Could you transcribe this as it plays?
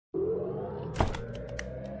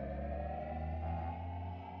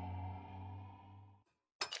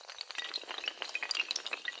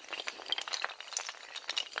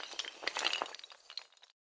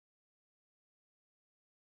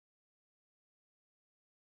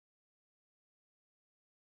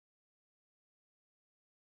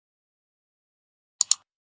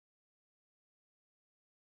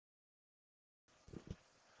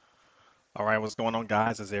All right, what's going on,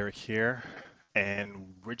 guys? It's Eric here,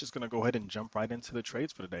 and we're just gonna go ahead and jump right into the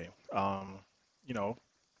trades for today. You know,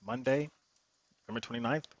 Monday, November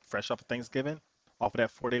 29th, fresh off of Thanksgiving, off of that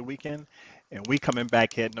 4-day weekend, and we coming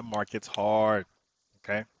back hitting the markets hard.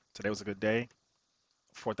 Okay, today was a good day,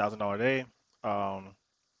 $4,000 day. Um,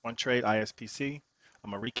 One trade, ISPC. I'm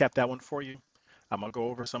gonna recap that one for you. I'm gonna go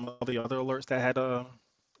over some of the other alerts that had a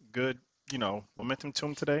good, momentum to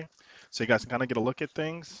them today, so you guys can kind of get a look at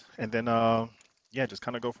things, and then yeah, just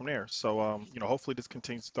kind of go from there. So hopefully this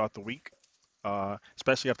continues throughout the week,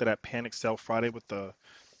 especially after that panic sell Friday with the,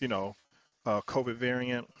 you know, COVID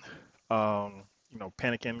variant,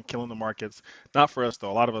 panicking, killing the markets. Not for us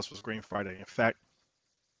though. A lot of us was Green Friday. In fact,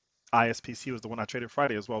 ISPC was the one I traded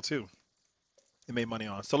Friday as well too. It made money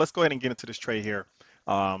on. So let's go ahead and get into this trade here.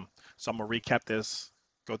 So I'm gonna recap this,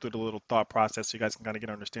 go through the little thought process so you guys can kind of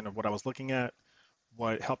get an understanding of what I was looking at,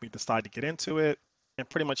 what helped me decide to get into it, and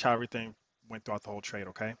pretty much how everything went throughout the whole trade,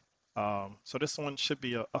 okay? So this one should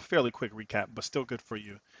be a fairly quick recap, but still good for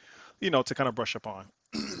you, to kind of brush up on.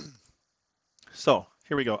 So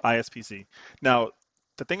here we go, ISPC. Now,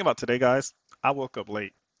 the thing about today, guys, I woke up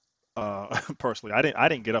late. Personally, I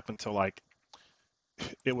didn't get up until like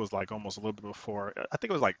it was like almost a little bit before. I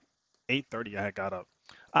think it was like 8:30. I had got up.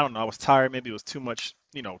 I don't know. I was tired. Maybe it was too much,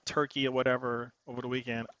 turkey or whatever over the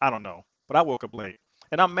weekend. I don't know. But I woke up late,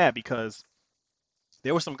 and I'm mad because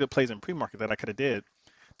there were some good plays in pre-market that I could have did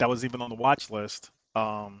that was even on the watch list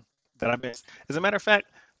that I missed. As a matter of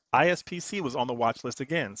fact, ISPC was on the watch list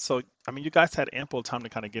again. So I mean, you guys had ample time to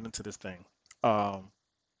kind of get into this thing. Um,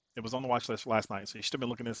 it was on the watch list last night, so you should have been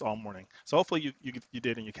looking at this all morning. So hopefully you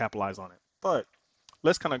did and you capitalized on it. But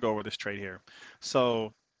let's kind of go over this trade here.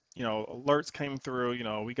 So alerts came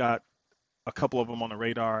through. We got a couple of them on the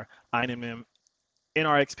radar. INM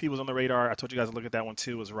NRXP was on the radar. I told you guys to look at that one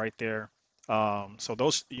too. It was right there. So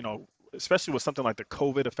those, especially with something like the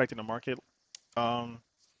COVID affecting the market um,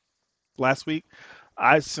 last week,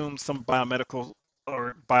 I assumed some biomedical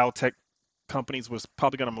or biotech companies was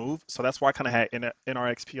probably going to move. So that's why I kind of had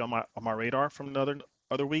NRXP on my radar from another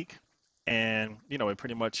other week, and it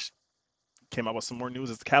pretty much came out with some more news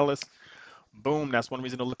as the catalyst. Boom, that's one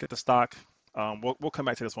reason to look at the stock. We'll come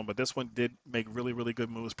back to this one, but this one did make really, really good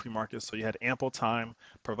moves pre-market. So you had ample time,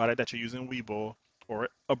 provided that you're using Webull or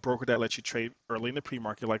a broker that lets you trade early in the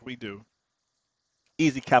pre-market like we do.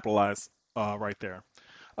 Easy capitalize right there.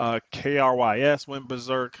 KRYS went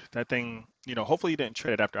berserk. That thing, hopefully you didn't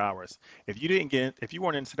trade it after hours. If you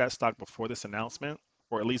weren't into that stock before this announcement,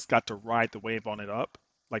 or at least got to ride the wave on it up,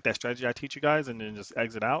 like that strategy I teach you guys, and then just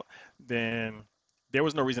exit out, then there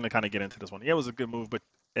was no reason to kind of get into this one. Yeah, it was a good move, but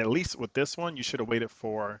at least with this one, you should have waited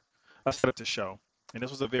for a setup to show. And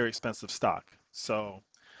this was a very expensive stock, so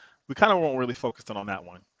we kind of weren't really focused on that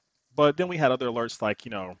one. But then we had other alerts like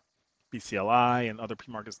BCLI and other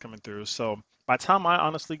pre-markets coming through. So by the time I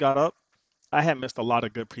honestly got up, I had missed a lot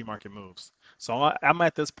of good pre-market moves. So I'm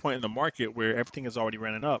at this point in the market where everything is already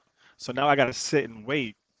running up. So now I got to sit and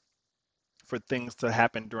wait for things to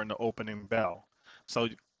happen during the opening bell. So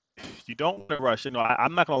you don't want to rush.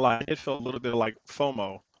 I'm not gonna lie, it felt a little bit like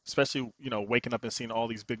FOMO, especially waking up and seeing all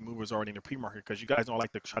these big movers already in the pre-market because you guys don't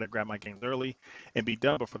like to try to grab my gains early and be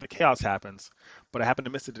done before the chaos happens. But I happened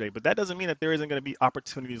to miss it today. But that doesn't mean that there isn't going to be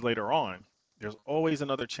opportunities later on. There's always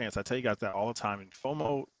another chance. I tell you guys that all the time. And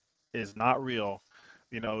FOMO is not real.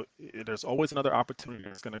 There's always another opportunity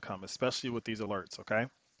that's going to come, especially with these alerts. Okay.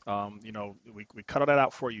 We cut all that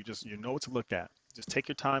out for you. Just what to look at. Just take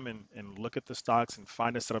your time and look at the stocks and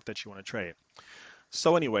find a setup that you want to trade.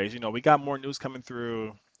 So, anyways, we got more news coming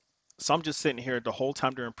through. So I'm just sitting here the whole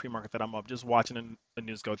time during pre-market that I'm up, just watching the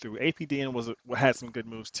news go through. APDN had some good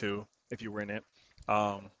moves too, if you were in it.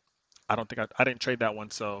 Um, I don't think I didn't trade that one.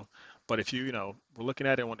 So, but if you were looking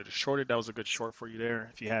at it and wanted to short it, that was a good short for you there.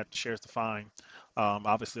 If you had shares to find,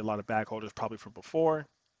 obviously a lot of bag holders probably from before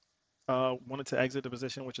wanted to exit the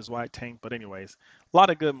position, which is why it tanked. But anyways, a lot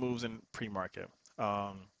of good moves in pre-market.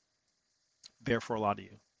 Um, there for a lot of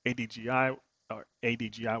you. ADGI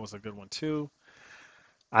was a good one too.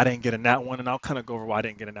 I didn't get in that one, and I'll kind of go over why I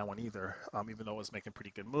didn't get in that one either, even though it was making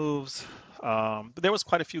pretty good moves. But there was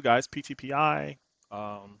quite a few guys, PTPI,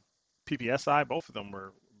 um, PPSI, both of them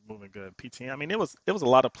were moving good. PTM, I mean, it was a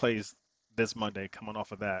lot of plays this Monday coming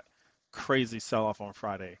off of that crazy sell-off on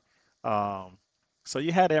Friday. Um, so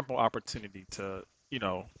you had ample opportunity to,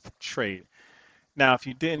 trade. Now, if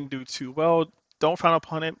you didn't do too well, don't frown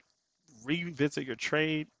upon it. Revisit your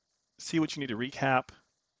trade, see what you need to recap,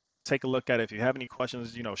 take a look at it. If you have any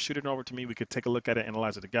questions, shoot it over to me. We could take a look at it,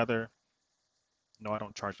 analyze it together. No, I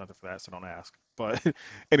don't charge nothing for that, so don't ask. But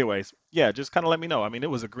anyways, yeah, just kind of let me know. I mean, it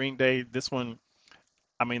was a green day. This one,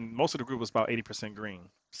 I mean, most of the group was about 80% green.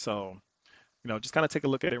 So, just kind of take a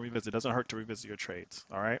look at it and revisit. It doesn't hurt to revisit your trades.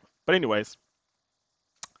 All right. But anyways,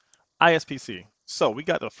 ISPC. So we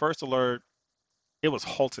got the first alert. It was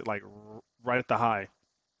halted like right at the high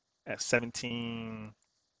at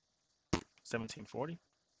 1740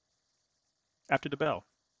 after the bell.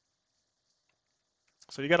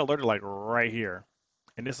 So you got alerted like right here.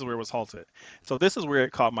 And this is where it was halted. So this is where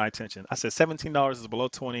it caught my attention. I said $17 is below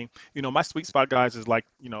 20. My sweet spot, guys, is like,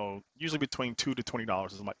 usually between $2 to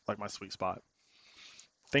 $20 is like my sweet spot.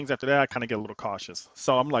 Things after that, I kind of get a little cautious.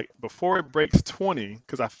 So I'm like, before it breaks 20,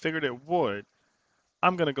 because I figured it would,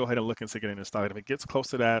 I'm going to go ahead and look into getting this started. If it gets close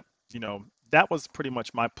to that, that was pretty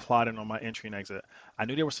much my plotting on my entry and exit. I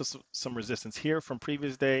knew there was some resistance here from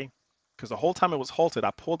previous day because the whole time it was halted,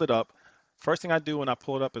 I pulled it up. First thing I do when I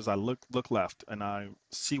pull it up is I look left and I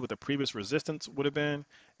see what the previous resistance would have been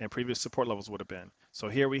and previous support levels would have been. So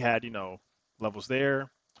here we had, levels there,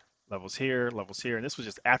 levels here, and this was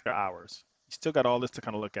just after hours. You still got all this to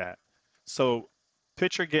kind of look at. So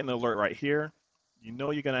picture getting an alert right here. You're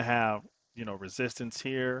going to have, resistance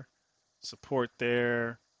here, support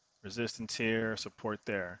there, resistance here, support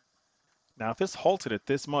there. Now, if it's halted at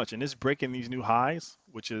this much and it's breaking these new highs,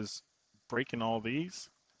 which is breaking all these,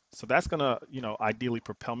 so that's gonna, ideally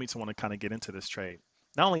propel me to want to kind of get into this trade.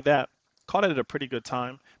 Not only that, caught it at a pretty good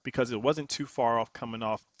time because it wasn't too far off coming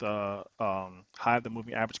off the high of the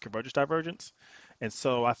moving average convergence divergence. And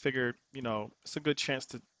so I figured, it's a good chance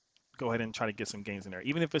to go ahead and try to get some gains in there,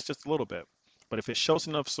 even if it's just a little bit. But if it shows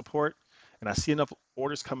enough support and I see enough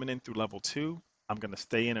orders coming in through level 2, I'm going to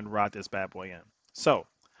stay in and ride this bad boy in. So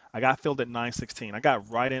I got filled at 916. I got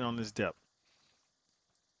right in on this dip.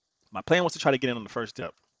 My plan was to try to get in on the first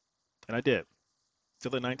dip, and I did. Still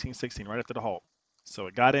at 1916, right after the halt. So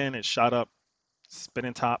it got in, it shot up,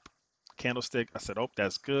 spinning top, candlestick. I said, oh,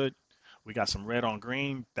 that's good. We got some red on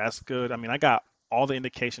green. That's good. I mean, I got all the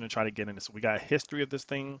indication to try to get in this. We got a history of this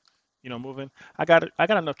thing, moving. I got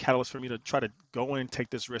enough catalyst for me to try to go in and take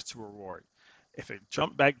this risk to reward. If it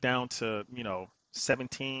jumped back down to,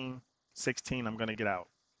 17, 16, I'm gonna get out.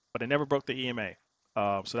 But it never broke the EMA.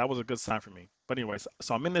 So that was a good sign for me. But anyways,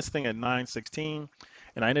 so I'm in this thing at 916,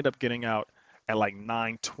 and I ended up getting out at like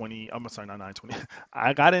 920. I'm sorry, not 920.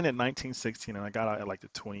 I got in at 1916 and I got out at like the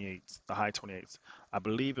 28s, the high 28s. I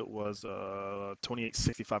believe it was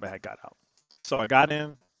 2865 I had got out. So I got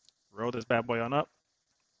in, rolled this bad boy on up.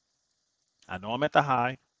 I know I'm at the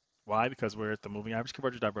high. Why? Because we're at the moving average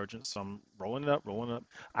convergence divergence. So I'm rolling it up, rolling it up.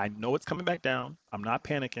 I know it's coming back down. I'm not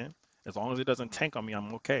panicking. As long as it doesn't tank on me,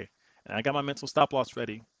 I'm okay. And I got my mental stop loss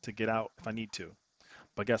ready to get out if I need to.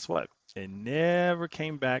 But guess what? It never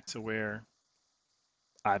came back to where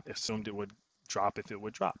I assumed it would drop if it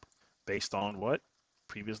would drop, based on what?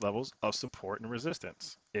 Previous levels of support and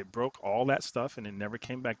resistance. It broke all that stuff and it never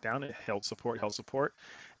came back down. It held support,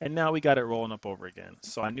 and now we got it rolling up over again.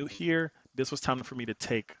 So I knew here this was time for me to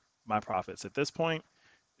take my profits. At this point,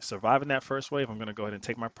 surviving that first wave, I'm going to go ahead and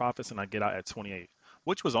take my profits and I get out at 28,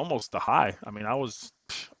 which was almost the high. I mean, I was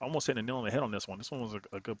almost hitting a nail on the head on this one. This one was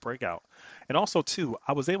a good breakout. And also, too,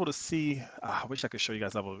 I was able to see, I wish I could show you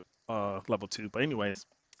guys level 2, but anyways,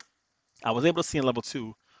 I was able to see in level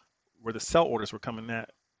 2 where the sell orders were coming at,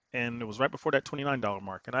 and it was right before that $29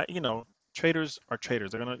 mark. And traders are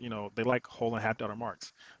traders. They're gonna, they like whole and half dollar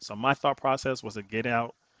marks. So my thought process was to get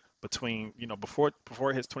out between, before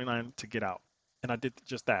it hits 29 to get out. And I did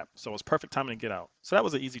just that. So it was perfect timing to get out. So that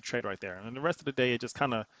was an easy trade right there. And then the rest of the day, it just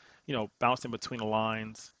kind of, bounced in between the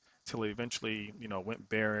lines till it eventually, went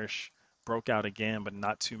bearish, broke out again, but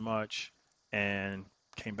not too much, and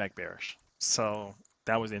came back bearish. So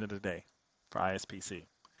that was the end of the day for ISPC.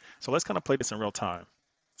 So let's kind of play this in real time.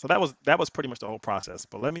 So that was pretty much the whole process.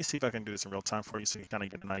 But let me see if I can do this in real time for you so you can kind of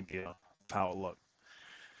get an idea of how it looked.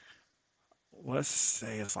 Let's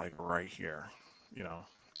say it's like right here, you know.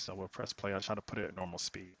 So we'll press play. I'll try to put it at normal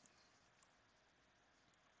speed.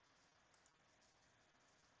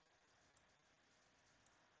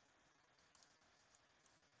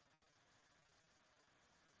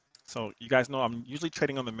 So you guys know I'm usually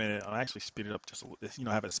trading on the minute. I actually speed it up just,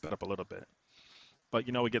 have it sped up a little bit. But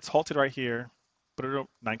it gets halted right here. Put it up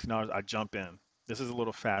 $19. I jump in. This is a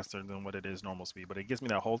little faster than what it is normal speed, but it gives me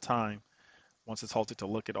that whole time once it's halted to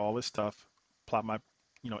look at all this stuff, plot my,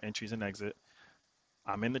 entries and exit.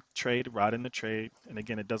 I'm in the trade, right in the trade, and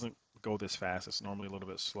again, it doesn't go this fast. It's normally a little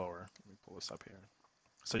bit slower. Let me pull this up here.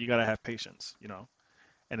 So you gotta have patience.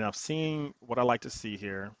 And I'm seeing what I like to see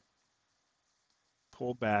here: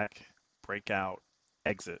 pull back, break out,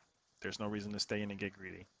 exit. There's no reason to stay in and get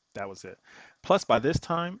greedy. That was it. Plus, by this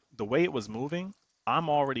time, the way it was moving, I'm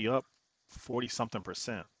already up 40 something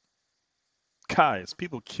percent Guys,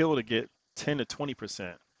 people kill to get 10 to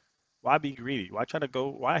 20%. Why be greedy? Why try to go?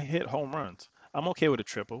 Why hit home runs? I'm okay with a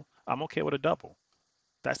triple. I'm okay with a double.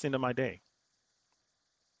 That's the end of my day.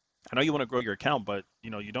 I know you want to grow your account, but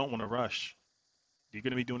you don't want to rush. You're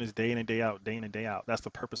going to be doing this day in and day out, day in and day out. That's the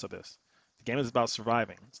purpose of this. The game is about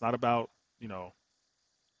surviving. It's not about, you know,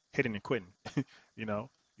 hitting and quitting. You know,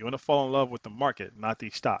 you want to fall in love with the market, not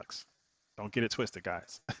these stocks. Don't get it twisted,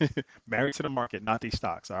 guys. Married to the market, not these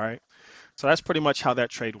stocks. All right. So that's pretty much how that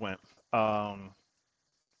trade went. Um,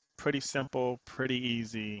 Pretty simple, pretty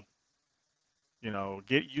easy.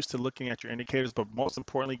 Get used to looking at your indicators, but most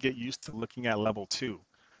importantly, get used to looking at level two.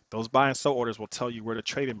 Those buy and sell orders will tell you where to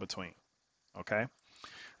trade in between. Okay.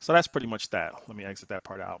 So that's pretty much that. Let me exit that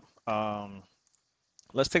part out.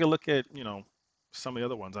 Let's take a look at, some of the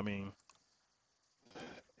other ones. I mean,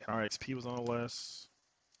 RXP was on the list.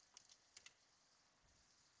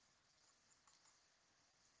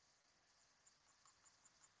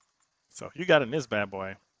 So if you got in this bad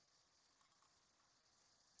boy,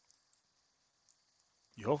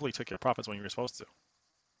 you hopefully took your profits when you were supposed to.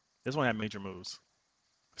 This one had major moves,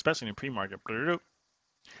 especially in pre-market.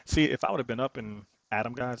 See, if I would have been up in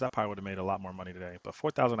Atom, guys, I probably would have made a lot more money today. But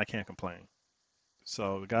 4,000, I can't complain.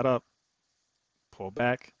 So we got up, pull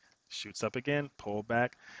back, shoots up again, pull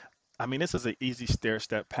back. I mean, this is an easy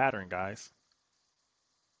stair-step pattern, guys.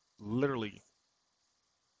 Literally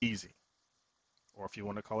easy. Or if you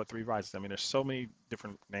want to call it three rises. I mean, there's so many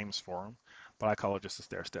different names for them, but I call it just a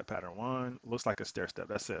stair-step pattern. One looks like a stair-step.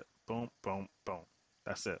 That's it. Boom, boom, boom.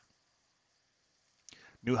 That's it.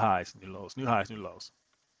 New highs, new lows, new highs, new lows.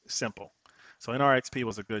 Simple. So NRXP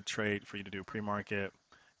was a good trade for you to do pre-market.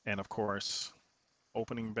 And of course,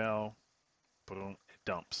 opening bell, boom, it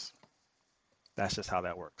dumps. That's just how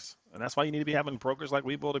that works. And that's why you need to be having brokers like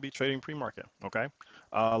Webull to be trading pre-market. Okay.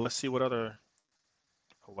 Let's see what other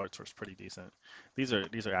alerts were pretty decent. These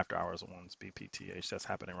are after hours ones, BPTH. That's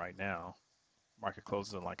happening right now. Market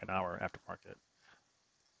closes in like an hour after market.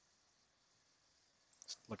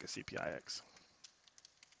 Let's look at CPIX.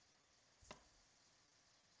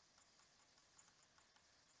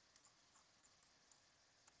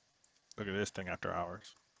 Look at this thing after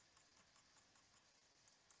hours.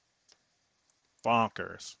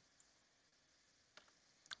 Bonkers.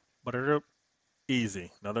 But it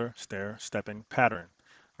easy. Another stair stepping pattern.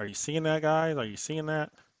 Are you seeing that, guys? Are you seeing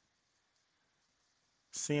that?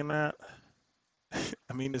 Seeing that?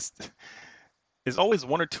 I mean, it's always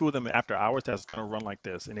one or two of them after hours that's going to run like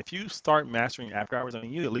this. And if you start mastering after hours, I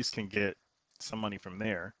mean, you at least can get some money from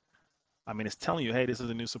there. I mean, it's telling you, hey, this is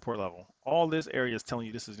a new support level. All this area is telling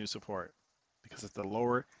you this is new support because it's the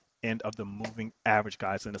lower end of the moving average,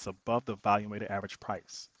 guys, and it's above the volume weighted average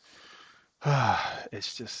price.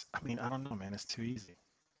 It's just, I mean, I don't know, man. It's too easy.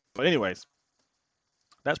 But anyways,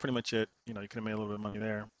 that's pretty much it. You could have made a little bit of money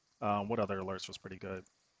there. What other alerts was pretty good?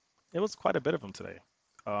 It was quite a bit of them today.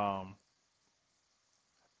 Um,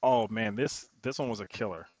 oh man, this one was a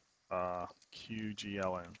killer.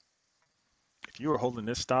 QGLN. If you were holding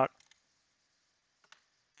this stock,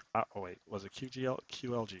 oh wait, was it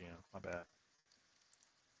QLGN? My bad.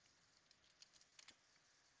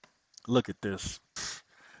 Look at this.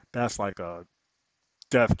 That's like a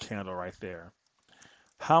death candle right there.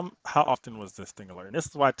 How often was this thing alert? And this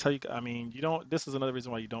is why I tell you, I mean, you don't, this is another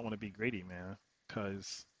reason why you don't want to be greedy, man,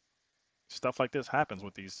 because stuff like this happens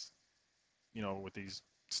with these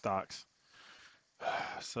stocks.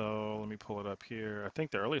 So let me pull it up here. I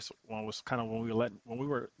think the earliest one was kind of when we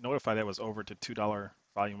were notified that it was over to $2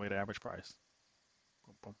 volume weighted average price.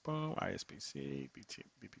 Boom, boom, boom. ISPC,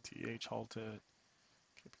 BPTH halted,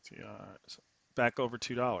 KPTR, back over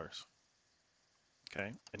 $2.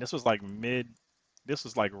 Okay, and this was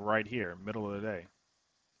like right here, middle of the day.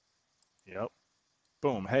 Yep.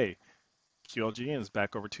 Boom. Hey, QLGN is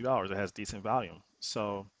back over $2. It has decent volume.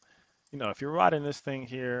 So, if you're riding this thing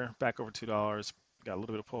here, back over $2, got a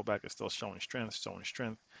little bit of pullback, it's still showing strength, showing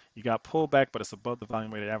strength. You got pullback, but it's above the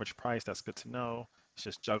volume weighted average price. That's good to know. It's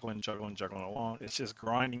just juggling, juggling, juggling along. It's just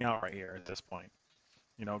grinding out right here at this point,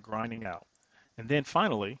 grinding out. And then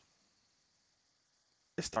finally,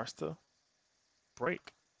 it starts to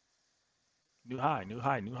break. New high, new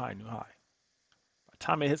high, new high, new high. By the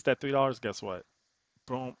time it hits that $3, guess what?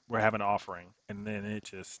 Boom, we're having an offering. And then it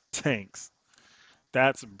just tanks.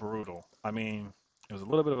 That's brutal. I mean, it was a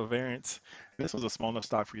little bit of a variance. This was a small enough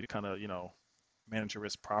stock for you to kind of, manage your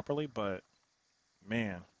risk properly, but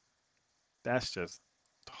man, that's just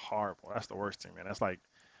horrible. That's the worst thing, man. That's like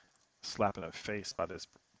slapping a face by this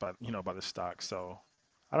stock. So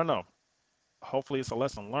I don't know. Hopefully it's a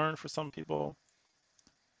lesson learned for some people,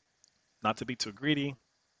 not to be too greedy,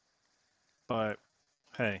 but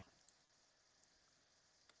hey,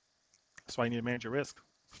 That's why you need to manage your risk.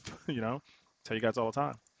 You know, tell you guys all the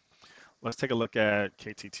time. Let's take a look at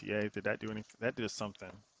KTTA. Did that do anything? That did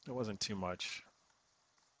something. It wasn't too much.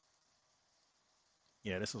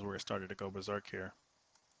 Yeah, this is where it started to go berserk here.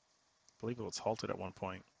 I believe it was halted at one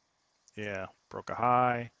point. Yeah, broke a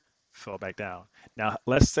high, fell back down. Now,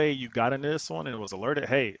 let's say you got into this one and it was alerted,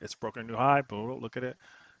 hey, it's broken a new high, boom, look at it.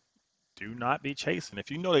 Do not be chasing. If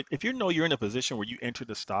you know that if you know you're in a position where you entered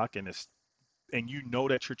the stock and you know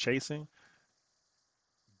that you're chasing,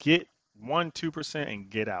 get 1, 2% and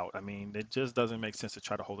get out. I mean, it just doesn't make sense to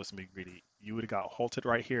try to hold this and be greedy. You would have got halted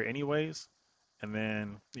right here anyways, and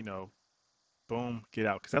then, boom, get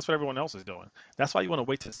out. Because that's what everyone else is doing. That's why you want to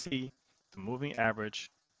wait to see the moving average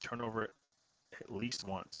turn over at least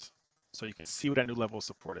once. So you can see what that new level of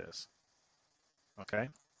support is. Okay?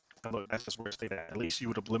 And look, that's just where it stayed at. At least you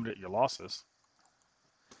would have limited your losses.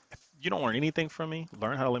 If you don't learn anything from me,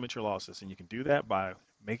 learn how to limit your losses. And you can do that by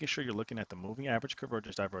making sure you're looking at the moving average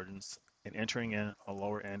convergence divergence and entering in a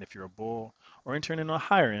lower end if you're a bull, or entering in a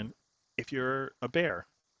higher end if you're a bear.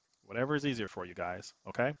 Whatever is easier for you guys.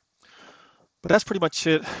 Okay? But that's pretty much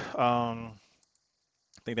it. I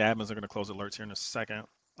think the admins are going to close alerts here in a second.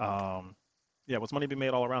 Um, yeah, was money being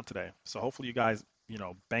made all around today? So hopefully you guys,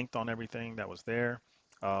 banked on everything that was there.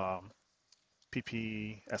 Um,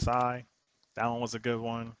 PPSI, that one was a good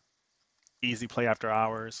one. Easy play after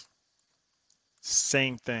hours.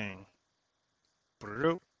 Same thing.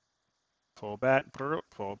 Pull back,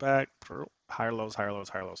 pull back, higher lows, higher lows,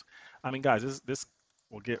 higher lows. I mean, guys, this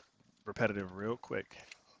will get repetitive real quick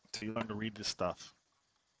until you learn to read this stuff.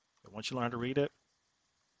 But once you learn to read it,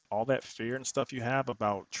 all that fear and stuff you have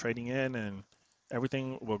about trading in and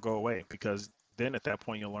everything will go away, because then at that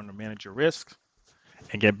point you'll learn to manage your risk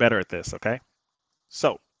and get better at this. Okay,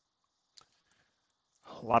 so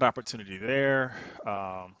a lot of opportunity there.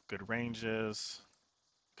 Good ranges,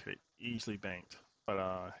 could easily banked.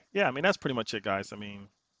 But yeah, I mean that's pretty much it, guys. I mean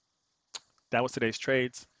that was today's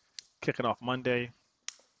trades, kicking off Monday.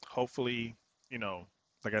 Hopefully, you know,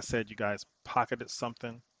 like I said, you guys pocketed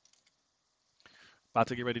something. About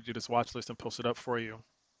to get ready to do this watch list and post it up for you.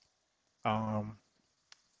 Um,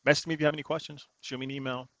 Message me if you have any questions. Shoot me an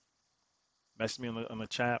email. Message me on the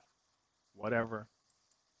chat. Whatever.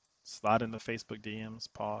 Slide in the Facebook DMs.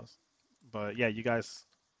 Pause. But yeah, you guys,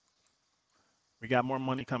 we got more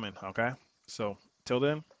money coming. Okay. So till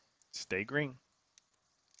then, stay green.